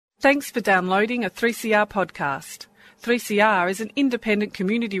Thanks for downloading a 3CR podcast. 3CR is an independent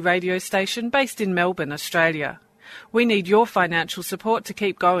community radio station based in Melbourne, Australia. We need your financial support to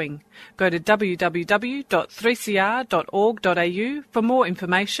keep going. Go to www.3cr.org.au for more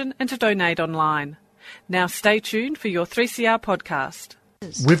information and to donate online. Now stay tuned for your 3CR podcast.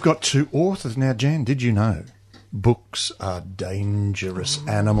 We've got two authors. Now, Jan, did you know books are dangerous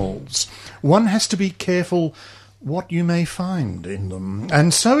animals? One has to be careful what you may find in them.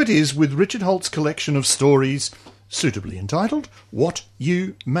 And so it is with Richard Holt's collection of stories, suitably entitled, What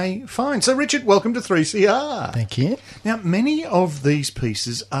You May Find. So, Richard, welcome to 3CR. Thank you. Now, many of these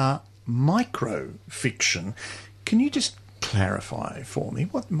pieces are microfiction. Can you just clarify for me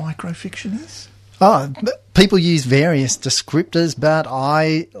what microfiction is? Oh, people use various descriptors, but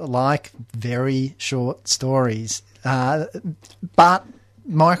I like very short stories. But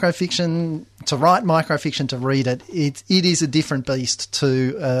microfiction, to write microfiction, to read it, it is a different beast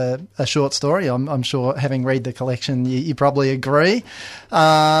to a short story. I'm sure, having read the collection, you probably agree.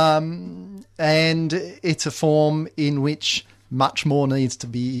 And it's a form in which much more needs to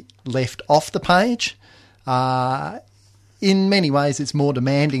be left off the page. In many ways, it's more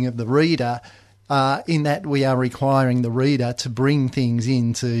demanding of the reader, in that we are requiring the reader to bring things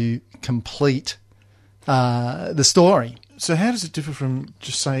in to complete the story. So how does it differ from,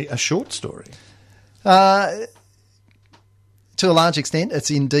 just say, a short story? To a large extent,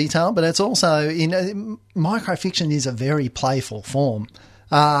 it's in detail, but it's also microfiction is a very playful form.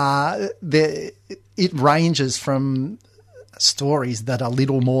 It ranges from stories that are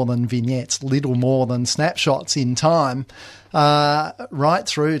little more than vignettes, little more than snapshots in time, right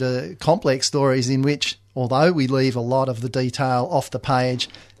through to complex stories in which, although we leave a lot of the detail off the page,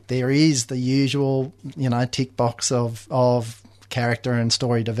 there is the usual, tick box of character and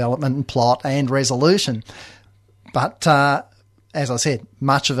story development and plot and resolution. But as I said,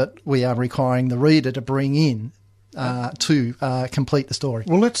 much of it we are requiring the reader to bring in to complete the story.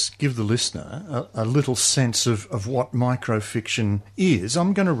 Well, let's give the listener a little sense of what microfiction is.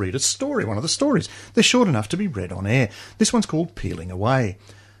 I'm going to read a story, one of the stories. They're short enough to be read on air. This one's called Peeling Away.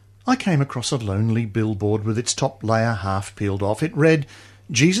 I came across a lonely billboard with its top layer half peeled off. It read,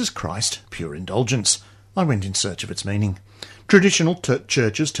 Jesus Christ, Pure Indulgence. I went in search of its meaning. Traditional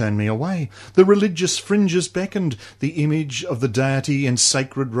churches turned me away. The religious fringes beckoned. The image of the deity in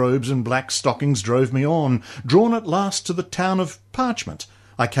sacred robes and black stockings drove me on, drawn at last to the town of Parchment.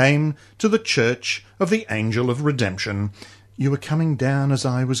 I came to the church of the Angel of Redemption. You were coming down as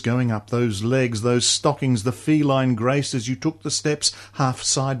I was going up, those legs, those stockings, the feline grace as you took the steps, half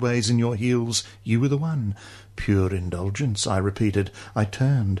sideways in your heels. You were the one. Pure indulgence, I repeated. I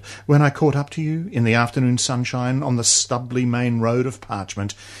turned. When I caught up to you in the afternoon sunshine on the stubbly main road of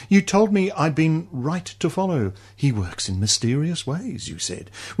Parchment, you told me I'd been right to follow. He works in mysterious ways, you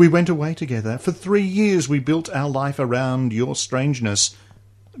said. We went away together. For 3 years we built our life around your strangeness.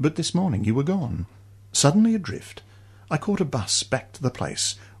 But this morning you were gone, suddenly adrift. I caught a bus back to the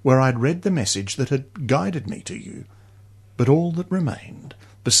place where I'd read the message that had guided me to you. But all that remained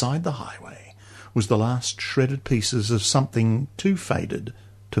beside the highway was the last shredded pieces of something too faded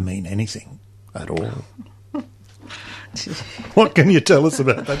to mean anything at all. What can you tell us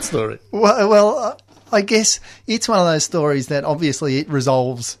about that story? Well, I guess it's one of those stories that obviously it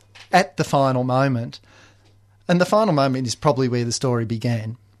resolves at the final moment. And the final moment is probably where the story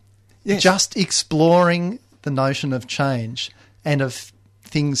began. Yes. Just exploring the notion of change and of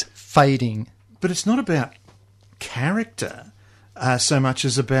things fading. But it's not about character so much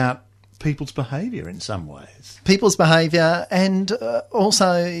as about people's behaviour in some ways. People's behaviour and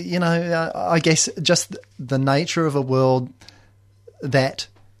also, I guess just the nature of a world that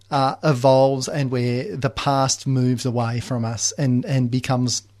evolves and where the past moves away from us and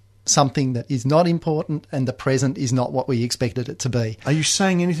becomes something that is not important and the present is not what we expected it to be. Are you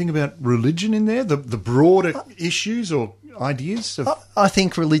saying anything about religion in there, the broader issues or ideas? I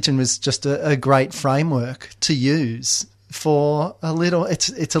think religion was just a great framework to use for a little,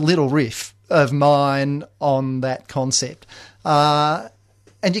 it's a little riff of mine on that concept. And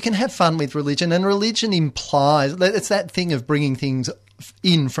you can have fun with religion, and religion implies, it's that thing of bringing things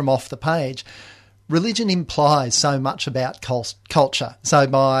in from off the page. Religion implies so much about culture. So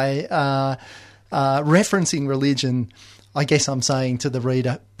by referencing religion, I guess I'm saying to the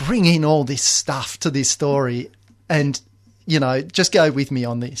reader, bring in all this stuff to this story and, just go with me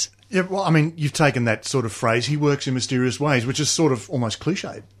on this. Yeah, well, I mean, you've taken that sort of phrase, he works in mysterious ways, which is sort of almost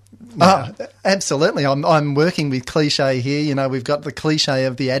cliched. Absolutely. I'm working with cliche here. We've got the cliche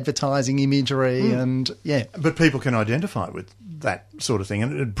of the advertising imagery and, yeah. But people can identify with that sort of thing,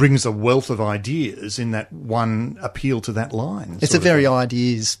 and it brings a wealth of ideas in that one appeal to that line. It's a very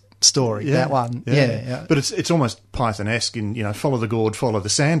ideas story, that one. Yeah. But it's almost Python-esque in, follow the gourd, follow the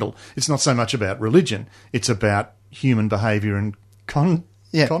sandal. It's not so much about religion. It's about human behaviour and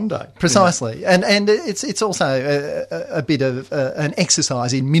conduct. Precisely. And it's also a bit of an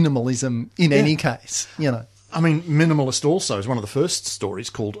exercise in minimalism in any case, I mean, Minimalist also is one of the first stories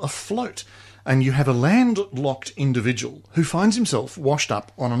called Afloat. And you have a landlocked individual who finds himself washed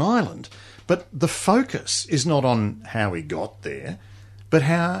up on an island. But the focus is not on how he got there, but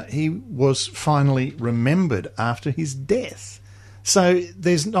how he was finally remembered after his death. So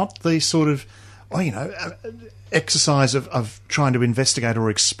there's not the sort of, exercise of trying to investigate or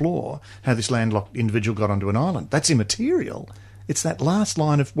explore how this landlocked individual got onto an island. That's immaterial. It's that last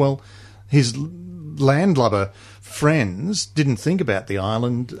line of, his landlubber friends didn't think about the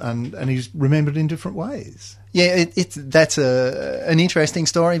island and he's remembered in different ways. Yeah, that's an interesting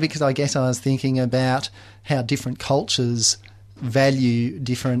story because I guess I was thinking about how different cultures value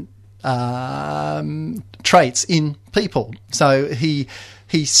different traits in people. So he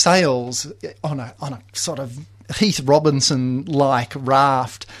sails on a sort of Heath Robinson-like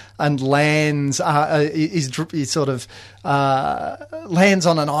raft and lands lands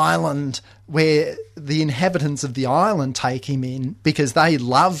on an island where the inhabitants of the island take him in because they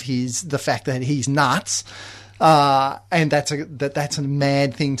love the fact that he's nuts, and that's a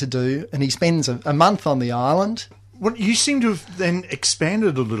mad thing to do. And he spends a month on the island. Well, you seem to have then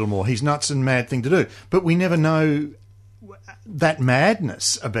expanded a little more. He's nuts and mad thing to do, but we never know that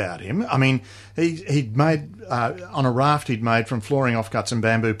madness about him. I mean, he'd made on a raft he'd made from flooring offcuts and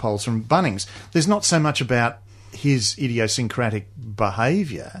bamboo poles from Bunnings. There's not so much about his idiosyncratic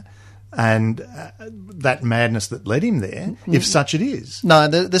behaviour and that madness that led him there, if such it is. No,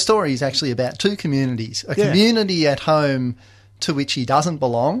 the story is actually about two communities. A community at home to which he doesn't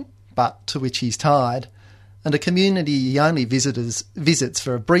belong, but to which he's tied, and a community he only visits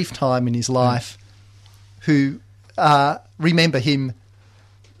for a brief time in his life who remember him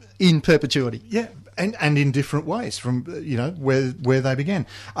in perpetuity. Yeah, and in different ways from where they began.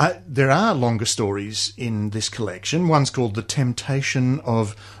 There are longer stories in this collection. One's called The Temptation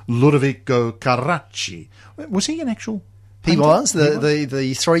of Ludovico Carracci. Was he an actual painter? He was.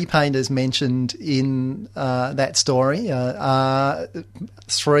 The three painters mentioned in that story,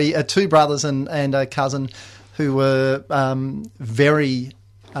 two brothers and a cousin who were very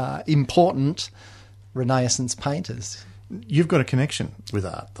important Renaissance painters. You've got a connection with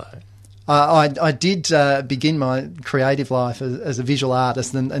art, though. I did begin my creative life as a visual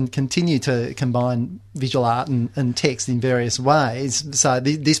artist and continue to combine visual art and text in various ways. So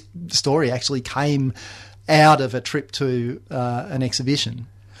this story actually came out of a trip to an exhibition.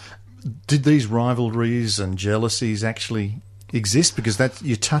 Did these rivalries and jealousies actually exist? Because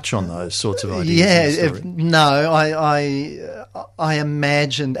you touch on those sorts of ideas. Yeah, I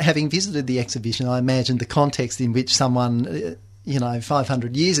imagined, having visited the exhibition, I imagined the context in which someone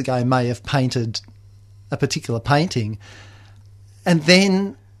 500 years ago may have painted a particular painting. And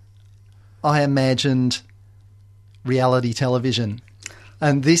then I imagined reality television.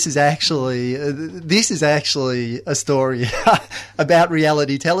 And this is actually a story about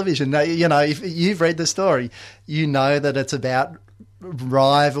reality television. Now, if you've read the story, you know that it's about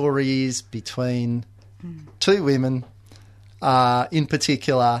rivalries between two women, in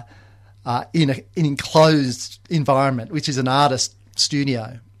particular, in an enclosed environment, which is an artist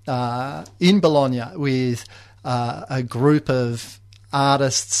studio in Bologna, with a group of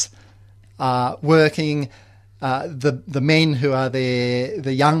artists working. The men who are there,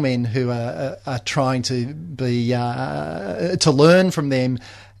 the young men who are trying to be to learn from them,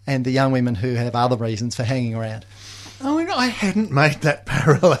 and the young women who have other reasons for hanging around. Oh, I hadn't made that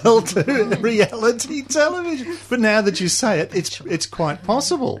parallel to reality television, but now that you say it, it's quite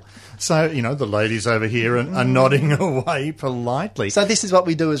possible. So, the ladies over here are nodding away politely. So this is what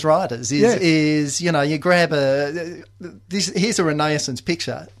we do as writers, is you grab here's a Renaissance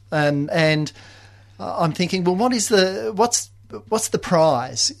picture, and I'm thinking, well, what's the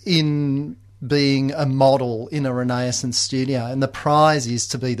prize in being a model in a Renaissance studio? And the prize is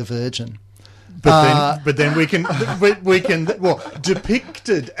to be the Virgin. But then we can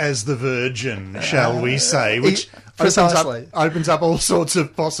depicted as the Virgin, shall we say, which opens up all sorts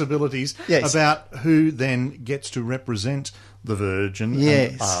of possibilities about who then gets to represent the Virgin.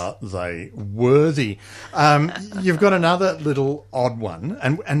 Yes. And are they worthy? You've got another little odd one,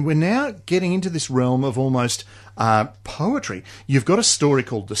 and we're now getting into this realm of almost poetry. You've got a story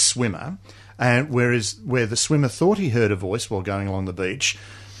called The Swimmer, and where the swimmer thought he heard a voice while going along the beach.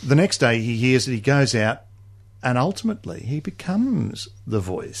 The next day he hears that he goes out and ultimately he becomes the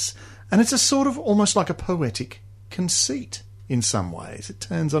voice. And it's a sort of almost like a poetic conceit in some ways. It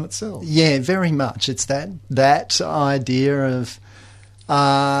turns on itself. Yeah, very much. It's that idea of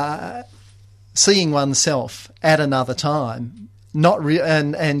seeing oneself at another time,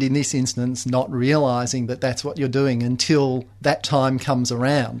 and in this instance, not realising that that's what you're doing until that time comes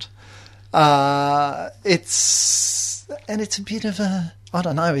around. It's a bit of a, I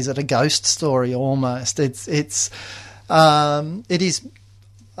don't know, is it a ghost story almost? It's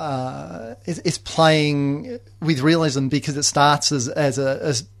playing with realism because it starts as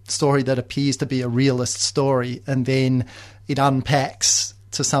a story that appears to be a realist story, and then it unpacks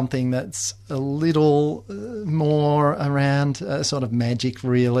to something that's a little more around sort of magic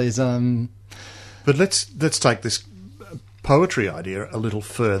realism. But let's take this poetry idea a little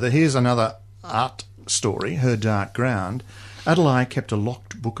further. Here's another art story, Her Dark Ground. Adelaide kept a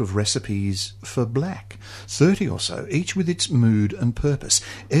locked book of recipes for black, 30 or so, each with its mood and purpose.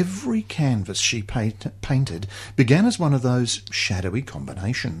 Every canvas she painted began as one of those shadowy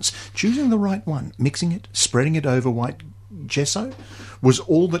combinations. Choosing the right one, mixing it, spreading it over white gesso, was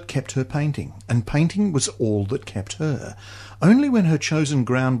all that kept her painting, and painting was all that kept her. Only when her chosen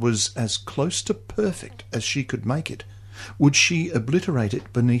ground was as close to perfect as she could make it would she obliterate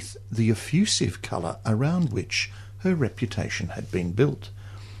it beneath the effusive colour around which her reputation had been built.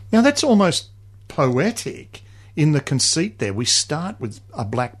 Now that's almost poetic in the conceit there. We start with a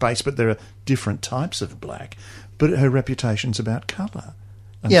black base, but there are different types of black, but her reputation's about colour.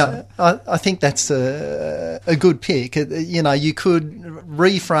 Yeah, I think that's a good pick. You could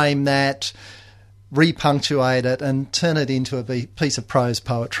reframe that, repunctuate it, and turn it into a piece of prose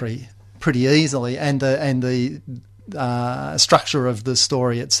poetry pretty easily. And the structure of the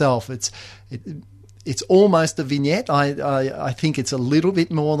story itself, it's almost a vignette. I think it's a little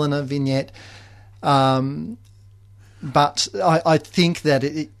bit more than a vignette, but I think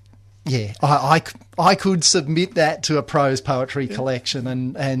that I could submit that to a prose poetry collection,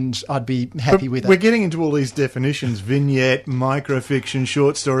 and I'd be happy with it. We're getting into all these definitions: vignette, microfiction,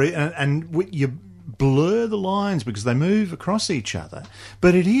 short story, and you blur the lines because they move across each other.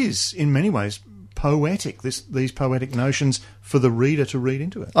 But it is, in many ways, poetic, these poetic notions for the reader to read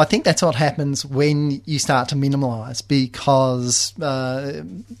into it. I think that's what happens when you start to minimalise, because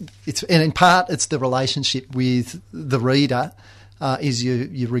in part it's the relationship with the reader, is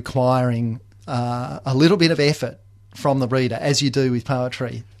you're requiring a little bit of effort from the reader, as you do with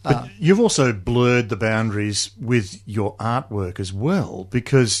poetry. But you've also blurred the boundaries with your artwork as well,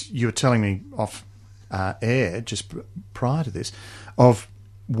 because you were telling me off air just prior to this of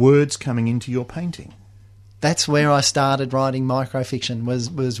words coming into your painting. That's where I started writing microfiction,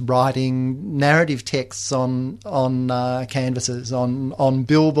 was writing narrative texts on canvases, on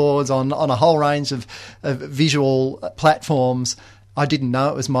billboards, on a whole range of visual platforms. I didn't know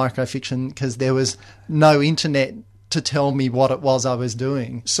it was microfiction because there was no internet to tell me what it was I was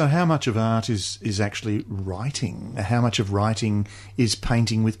doing. So how much of art is actually writing? How much of writing is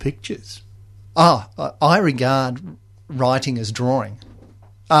painting with pictures? I regard writing as drawing.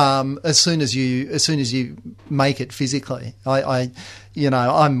 As soon as you make it physically, I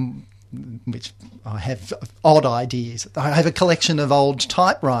have odd ideas. I have a collection of old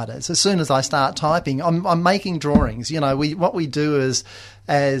typewriters. As soon as I start typing, I'm making drawings. What we do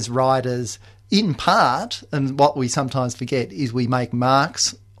as writers, in part, and what we sometimes forget, is we make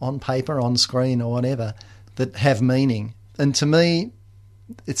marks on paper, on screen, or whatever that have meaning. And to me,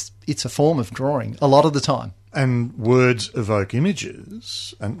 it's a form of drawing a lot of the time. And words evoke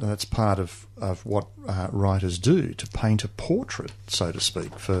images, and that's part of what writers do, to paint a portrait, so to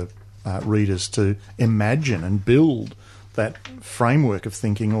speak, for readers to imagine and build that framework of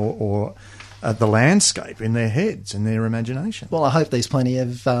thinking or the landscape in their heads, in their imagination. Well, I hope there's plenty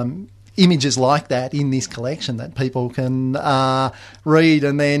of images like that in this collection that people can read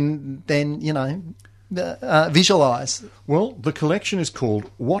and then visualise. Well, the collection is called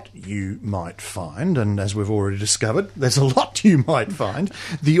What You Might Find, and as we've already discovered, there's a lot you might find.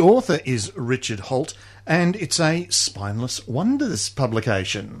 The author is Richard Holt, and it's a Spineless Wonders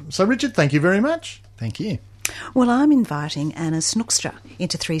publication. So, Richard, thank you very much. Thank you. Well, I'm inviting Anna Snoekstra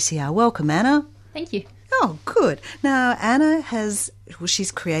into 3CR. Welcome, Anna. Thank you. Oh, good. Now, Anna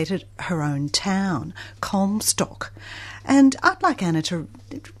she's created her own town, Comstock, and I'd like Anna to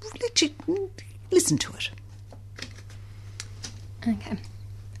let you listen to it. Okay.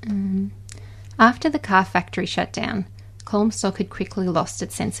 After the car factory shut down, Comstock had quickly lost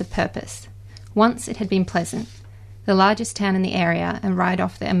its sense of purpose. Once it had been Pleasant, the largest town in the area and right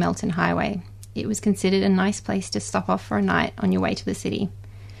off the Melton Highway. It was considered a nice place to stop off for a night on your way to the city.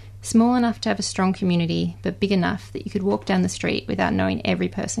 Small enough to have a strong community, but big enough that you could walk down the street without knowing every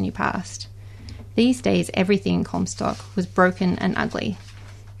person you passed. These days, everything in Comstock was broken and ugly.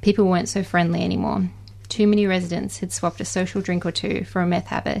 People weren't so friendly anymore. Too many residents had swapped a social drink or two for a meth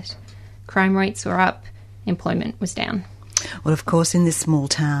habit. Crime rates were up, employment was down. Well, of course, in this small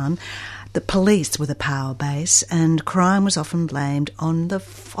town, the police were the power base, and crime was often blamed on the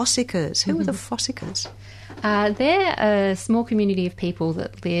Fossicers. Who were the Fossicers? They're a small community of people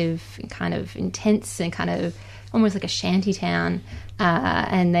that live in kind of intense and kind of almost like a shanty town,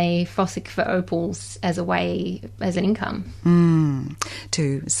 and they fossick for opals as an income.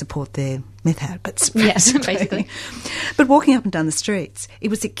 To support their meth habits. Yes, basically. But walking up and down the streets, it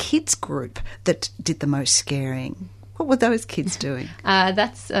was a kids group that did the most scaring. What were those kids doing?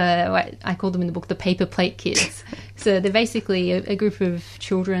 That's what I call them in the book the paper plate kids. So they're basically a group of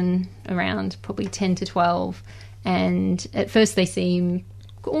children around probably 10 to 12, and at first they seem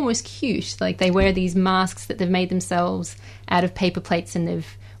almost cute. Like they wear these masks that they've made themselves out of paper plates, and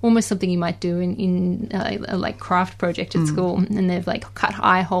they've almost something you might do in a like craft project at school, and they've like cut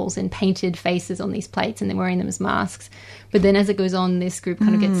eye holes and painted faces on these plates, and they're wearing them as masks. But then as it goes on, this group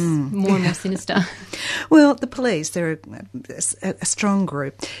kind of gets more and more sinister. Well, the police, they're a strong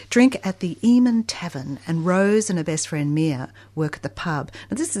group, drink at the Eamon Tavern, and Rose and her best friend Mia work at the pub.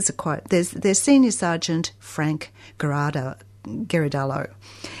 Now, this is a quote. There's Senior Sergeant Frank Gerardalo.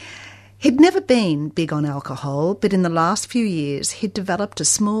 He'd never been big on alcohol, but in the last few years he'd developed a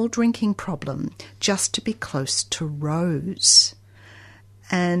small drinking problem just to be close to Rose.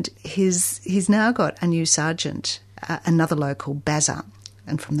 And he's now got a new sergeant, another local, Bazza,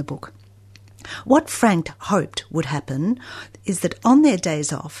 and from the book. What Frank hoped would happen is that on their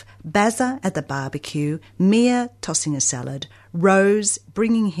days off, Bazza at the barbecue, Mia tossing a salad, Rose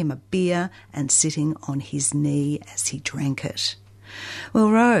bringing him a beer and sitting on his knee as he drank it. Well,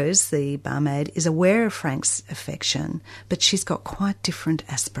 Rose, the barmaid, is aware of Frank's affection, but she's got quite different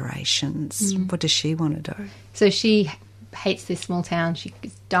aspirations. What does she want to do? So she hates this small town. She's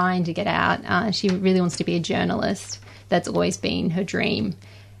dying to get out. She really wants to be a journalist. That's always been her dream.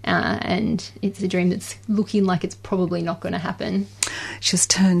 And it's a dream that's looking like it's probably not going to happen. She was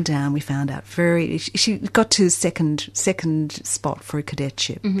turned down, we found out. She got to second spot for a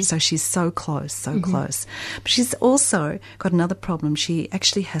cadetship, so she's so close. But she's also got another problem. She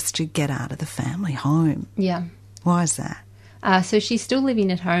actually has to get out of the family home. Yeah. Why is that? So she's still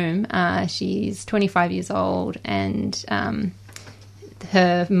living at home. She's 25 years old, and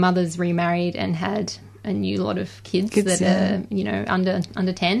her mother's remarried and had a new lot of kids that are,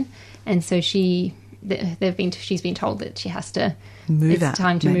 under 10, and so she's been told that she has to move out. It's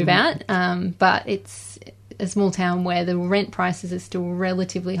time to move out. But it's a small town where the rent prices are still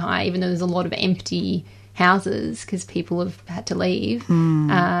relatively high, even though there's a lot of empty houses because people have had to leave.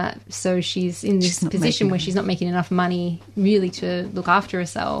 So she's in this position where she's not making enough money really to look after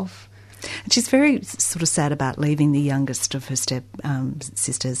herself. And she's very sort of sad about leaving the youngest of her step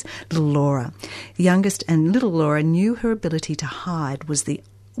sisters, little Laura. The youngest, and little Laura knew her ability to hide was the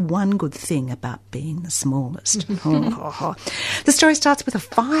one good thing about being the smallest. The story starts with a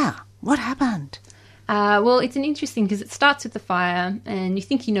fire. What happened? Well, it's an interesting because it starts with the fire and you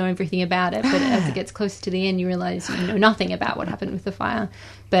think you know everything about it, but as it gets closer to the end, you realise you know nothing about what happened with the fire.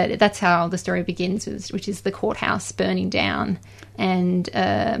 But that's how the story begins, which is the courthouse burning down and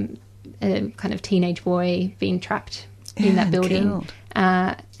a kind of teenage boy being trapped in that building.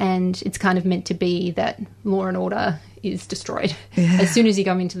 And it's kind of meant to be that law and order is destroyed. As soon as you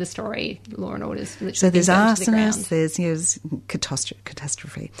go into the story, law and order is literally so there's arsonists, there's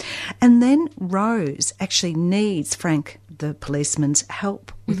catastrophe. And then Rose actually needs Frank, the policeman's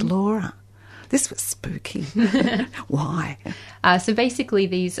help with Laura. This was spooky. Why? So basically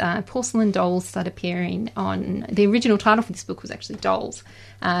these porcelain dolls start appearing on... The original title for this book was actually Dolls.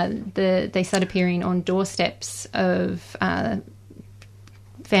 They start appearing on doorsteps of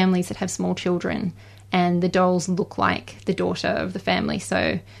families that have small children, and the dolls look like the daughter of the family.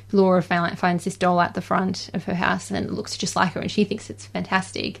 So Laura finds this doll at the front of her house and it looks just like her and she thinks it's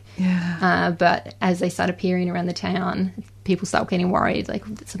fantastic. But as they start appearing around the town, people start getting worried, like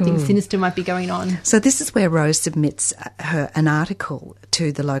something sinister might be going on. So this is where Rose submits an article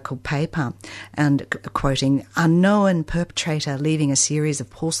to the local paper and quoting, "Unknown perpetrator leaving a series of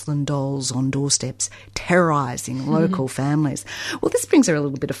porcelain dolls on doorsteps, terrorising local families." Well, this brings her a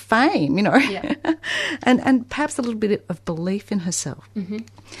little bit of fame, and perhaps a little bit of belief in herself.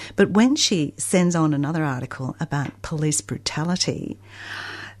 But when she sends on another article about police brutality,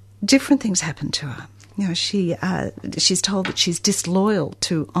 different things happen to her. You know, she's told that she's disloyal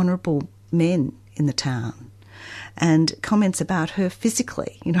to honourable men in the town, and comments about her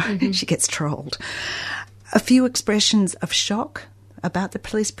physically. She gets trolled. A few expressions of shock about the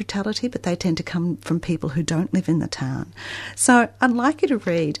police brutality, but they tend to come from people who don't live in the town. So I'd like you to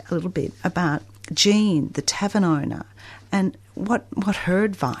read a little bit about Jean, the tavern owner, and what her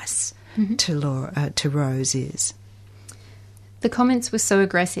advice to Rose is. The comments were so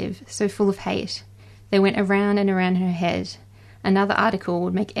aggressive, so full of hate. They went around and around her head. Another article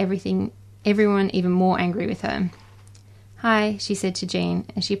would make everyone even more angry with her. "Hi," she said to Jean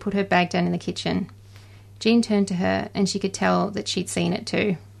as she put her bag down in the kitchen. Jean turned to her and she could tell that she'd seen it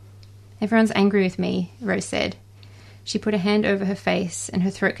too. "Everyone's angry with me," Rose said. She put a hand over her face and her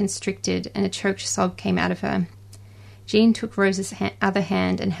throat constricted and a choked sob came out of her. Jean took Rose's other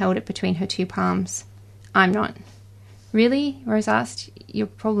hand and held it between her two palms. "I'm not." "Really?" Rose asked. "You're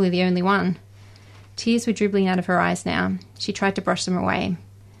probably the only one." Tears were dribbling out of her eyes now. She tried to brush them away.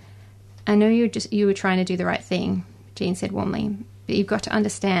 "I know you were trying to do the right thing," Jean said warmly, "but you've got to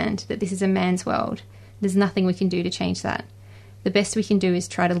understand that this is a man's world. There's nothing we can do to change that. The best we can do is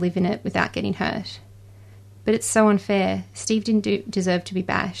try to live in it without getting hurt. But it's so unfair. Steve didn't deserve to be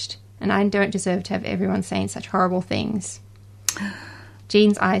bashed, and I don't deserve to have everyone saying such horrible things."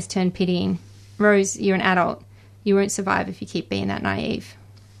 Jean's eyes turned pitying. "Rose, you're an adult. You won't survive if you keep being that naive."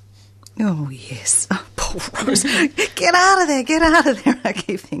 Oh, yes. Oh, poor Rose. Get out of there, I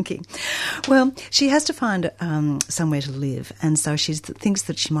keep thinking. Well, she has to find somewhere to live, and so she thinks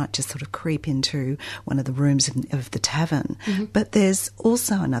that she might just sort of creep into one of the rooms of the tavern. But there's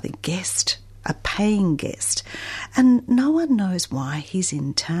also another guest, a paying guest, and no one knows why he's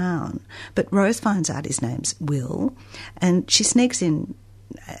in town. But Rose finds out his name's Will, and she sneaks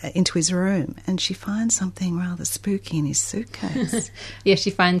into his room and she finds something rather spooky in his suitcase. Yeah, she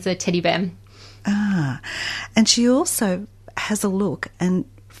finds a teddy bear. And she also has a look and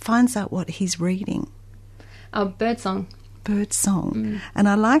finds out what he's reading. Oh, Birdsong. Birdsong. And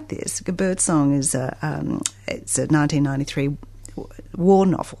I like this. Birdsong is it's a 1993 war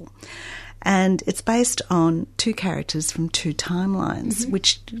novel. And it's based on two characters from two timelines,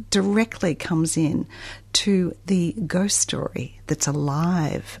 which directly comes in to the ghost story that's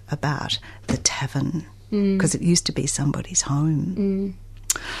alive about the tavern, because it used to be somebody's home.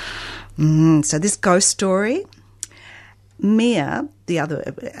 So this ghost story, Mia, the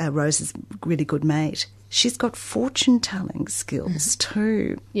other Rose's really good mate, she's got fortune-telling skills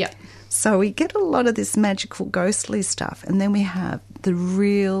too. Yeah. So we get a lot of this magical, ghostly stuff, and then we have the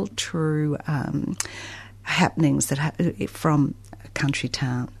real, true happenings that from a country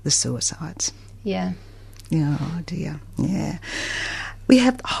town, the suicides. Yeah. Oh, dear. Yeah. We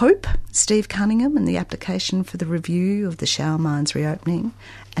have Hope, Steve Cunningham, and the application for the review of the Shower Mines reopening,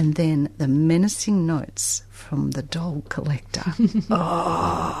 and then the menacing notes from the doll collector.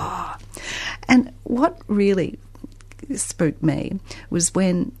 Oh! And what really spooked me was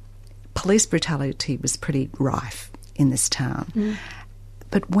when police brutality was pretty rife in this town.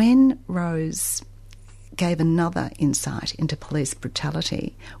 But when Rose gave another insight into police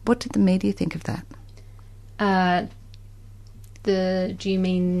brutality, what did the media think of that? Do you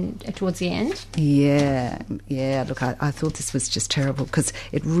mean towards the end? Yeah. Look, I thought this was just terrible because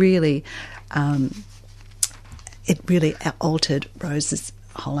it really altered Rose's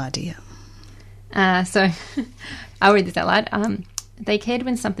whole idea. So I'll read this out loud. They cared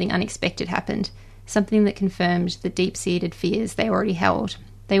when something unexpected happened, something that confirmed the deep-seated fears they already held.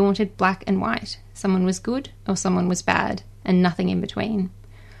 They wanted black and white. Someone was good or someone was bad, and nothing in between.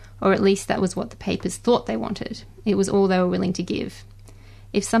 Or at least that was what the papers thought they wanted. It was all they were willing to give.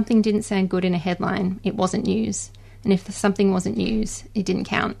 If something didn't sound good in a headline, it wasn't news. And if something wasn't news, it didn't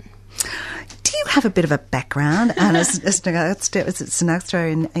count. Do you have a bit of a background as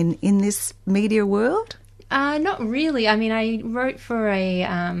Sinatra in this media world? Not really. I mean, I wrote for a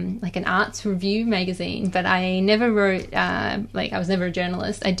like an arts review magazine, but I never wrote I was never a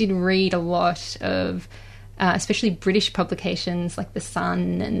journalist. I did read a lot of especially British publications like The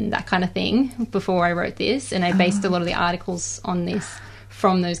Sun and that kind of thing before I wrote this, and I based a lot of the articles on this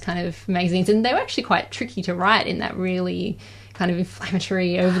from those kind of magazines, and they were actually quite tricky to write in that really kind of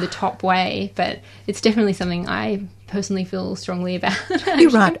inflammatory, over-the-top way, but it's definitely something I personally feel strongly about. You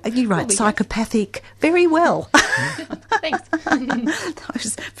write psychopathic very well. Thanks.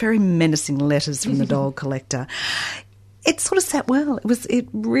 Those very menacing letters from the doll collector. It sort of sat well. It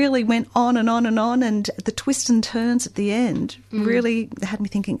really went on and on and on, and the twists and turns at the end really had me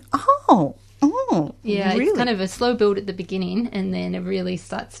thinking, yeah, really? It's kind of a slow build at the beginning, and then it really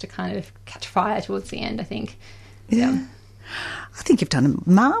starts to kind of catch fire towards the end, I think. Yeah. I think you've done a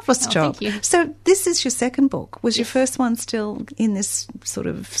marvellous job. Thank you. So this is your second book. Was your first one still in this sort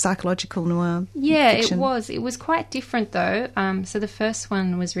of psychological noir fiction? It was. It was quite different, though. So the first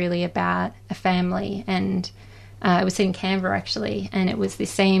one was really about a family and It was set in Canberra, actually, and it was the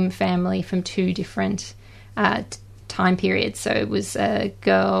same family from two different time periods. So it was a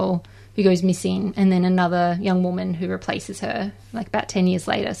girl who goes missing and then another young woman who replaces her, like about 10 years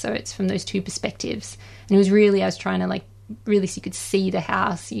later. So it's from those two perspectives. And it was really, I was trying to like really so you could see the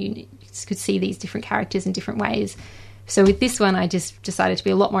house, you could see these different characters in different ways. So with this one, I just decided to be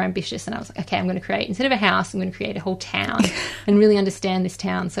a lot more ambitious, and I was like, okay, I'm going to create, instead of a house, I'm going to create a whole town and really understand this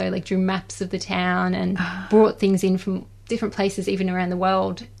town. So like drew maps of the town and brought things in from different places, even around the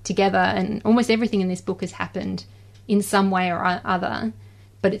world, together. And almost everything in this book has happened in some way or other,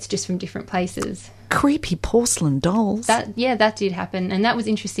 but it's just from different places. Creepy porcelain dolls. That did happen, and that was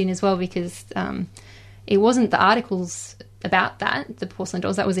interesting as well because it wasn't the articles about that, the porcelain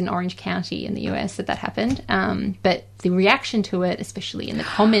dolls, that was in Orange County in the US that happened. But the reaction to it, especially in the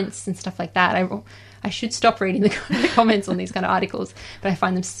comments and stuff like that, I should stop reading the comments on these kind of articles, but I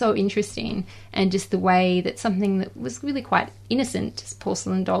find them so interesting. And just the way that something that was really quite innocent, just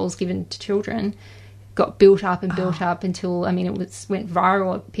porcelain dolls given to children, got built up and built up until, I mean, it went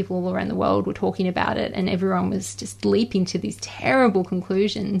viral. People all around the world were talking about it, and everyone was just leaping to these terrible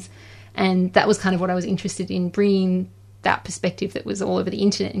conclusions. And that was kind of what I was interested in, bringing that perspective that was all over the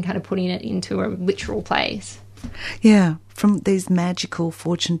internet and kind of putting it into a literal place. Yeah, from these magical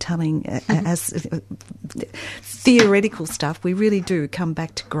fortune-telling as theoretical stuff, we really do come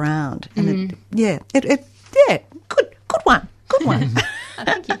back to ground. And good one.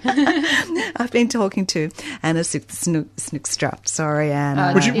 Thank you. I've been talking to Anna Snoekstra. Sorry,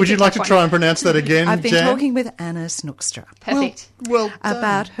 Anna. Would you like to try and pronounce that again, I've been Jan? talking with Anna Snoekstra. Perfect. Well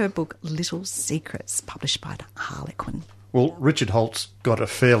about her book Little Secrets, published by Harlequin. Well, Richard Holt's got a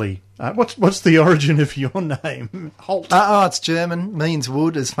fairly... what's the origin of your name? Holt. It's German, means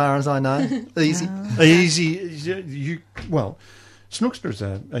wood as far as I know. Easy. Easy. Snoekstra's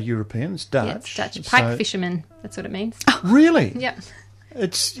a European. It's Dutch. Yeah, it's Dutch. Pike fisherman, that's what it means. Really? Yep.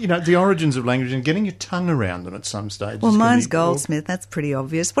 It's, the origins of language and getting your tongue around them at some stage. Well, mine's Goldsmith. That's pretty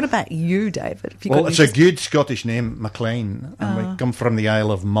obvious. What about you, David? Well, it's a good Scottish name, MacLean, and we come from the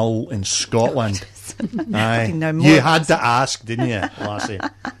Isle of Mull in Scotland. Aye. You had to ask, didn't you, Lassie?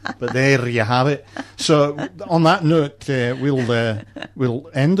 But there you have it. So, on that note, we'll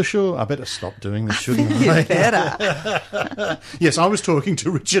end the show. I better stop doing this, shouldn't I? You better. Yes, I was talking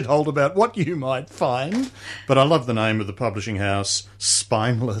to Richard Holt about what you might find, but I love the name of the publishing house,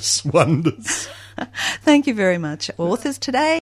 Spineless Wonders. Thank you very much, authors today.